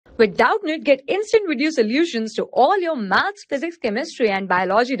With Doubtnut, get instant video solutions to all your maths, physics, chemistry, and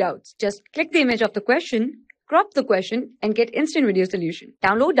biology doubts. Just click the image of the question, crop the question, and get instant video solution.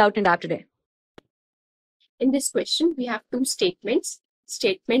 Download Doubtnut app today. In this question, we have two statements.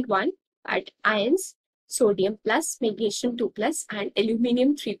 Statement 1, at ions, sodium plus, magnesium 2 plus, and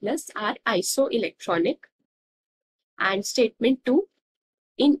aluminium 3 plus are isoelectronic. And statement 2,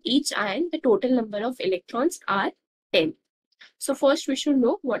 in each ion, the total number of electrons are 10. So first we should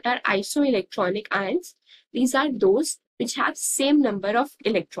know what are isoelectronic ions. These are those which have same number of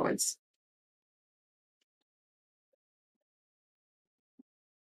electrons.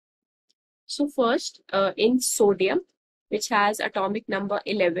 So first, in sodium, which has atomic number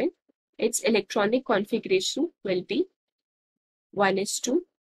 11, its electronic configuration will be 1s2,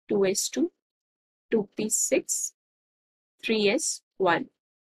 2s2, 2p6, 3s1.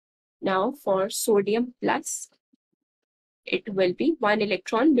 Now for sodium plus, it will be one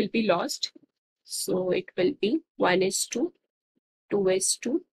electron will be lost. So it will be 1s2,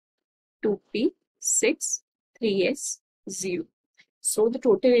 2s2, 2p6, 3s0. So the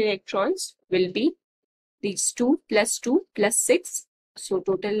total electrons will be these 2 plus 2 plus 6. So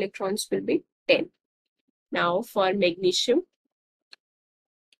total electrons will be 10. Now for magnesium,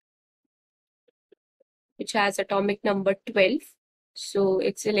 which has atomic number 12. So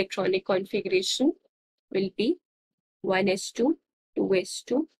its electronic configuration will be 1s2,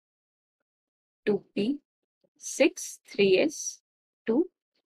 2s2, 2p6, 3s2.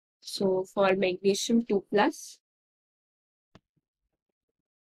 So for magnesium 2 plus,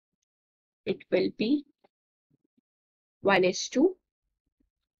 it will be 1s2,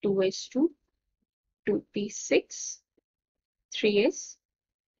 2s2, 2p6,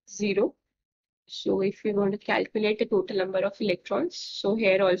 3s0. So if you want to calculate the total number of electrons, so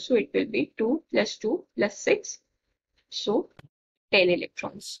here also it will be 2 plus 2 plus 6. So 10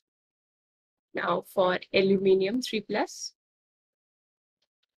 electrons. Now for aluminium 3 plus.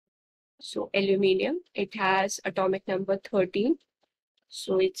 So aluminium, it has atomic number 13.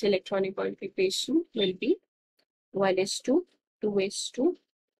 So its electronic configuration will be 1s2, 2s2,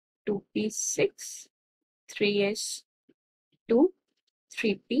 2p6, 3s2,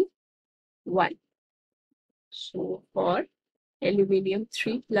 3p1. So for aluminium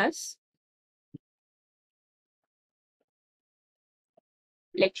 3 plus,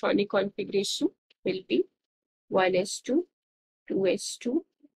 electronic configuration will be 1s2, 2s2,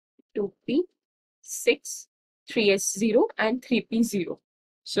 2p6, 3s0 and 3p0.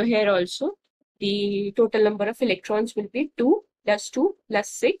 So here also the total number of electrons will be 2 plus 2 plus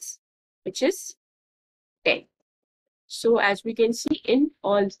 6, which is 10. So as we can see in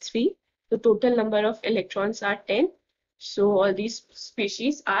all three, the total number of electrons are 10. So all these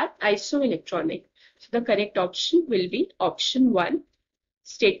species are isoelectronic. So the correct option will be option 1.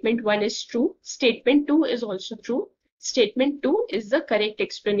 Statement 1 is true. Statement 2 is also true. Statement 2 is the correct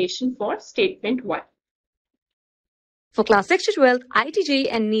explanation for statement 1. For class 6 to 12, IIT JEE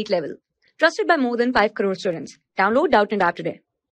and NEET level. Trusted by more than 5 crore students. Download Doubtnut app today.